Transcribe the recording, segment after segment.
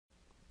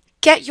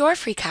Get your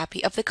free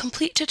copy of the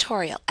complete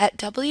tutorial at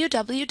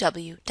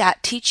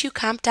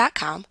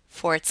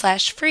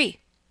www.teachucomp.com/free.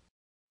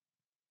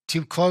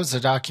 To close a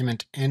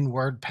document in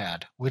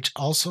WordPad, which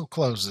also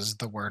closes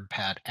the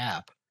WordPad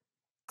app,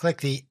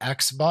 click the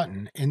X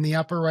button in the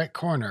upper right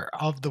corner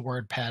of the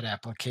WordPad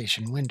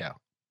application window.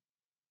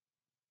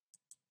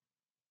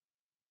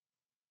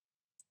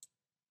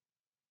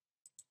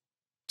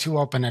 To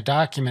open a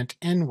document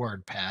in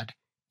WordPad,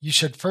 you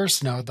should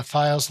first know the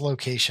file's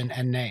location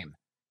and name.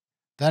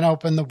 Then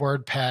open the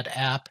WordPad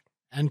app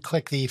and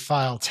click the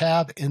File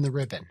tab in the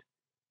ribbon.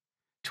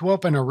 To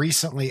open a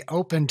recently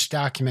opened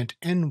document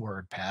in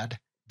WordPad,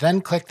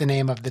 then click the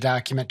name of the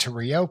document to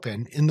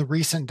reopen in the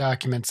Recent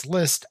Documents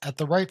list at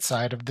the right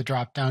side of the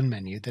drop-down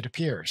menu that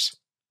appears.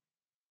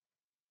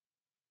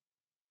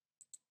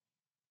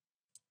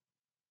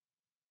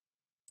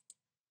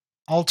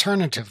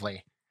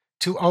 Alternatively,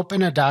 to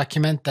open a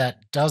document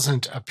that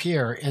doesn't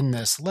appear in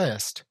this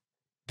list,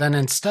 then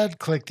instead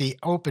click the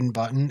Open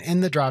button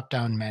in the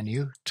drop-down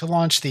menu to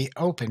launch the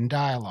Open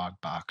dialog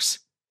box.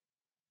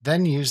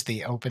 Then use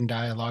the Open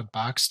dialog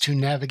box to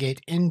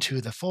navigate into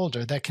the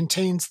folder that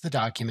contains the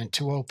document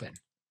to open.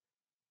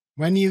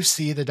 When you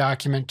see the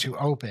document to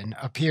open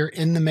appear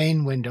in the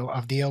main window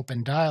of the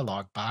Open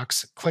dialog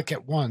box, click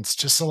it once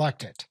to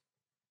select it.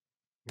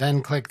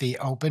 Then click the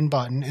Open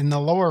button in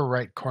the lower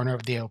right corner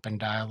of the Open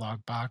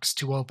dialog box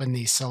to open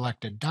the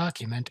selected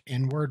document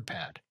in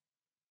WordPad.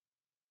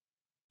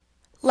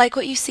 Like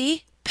what you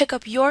see? Pick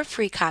up your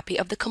free copy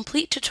of the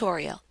complete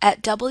tutorial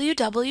at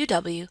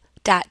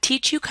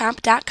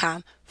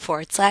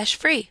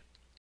www.teachucomp.com/free.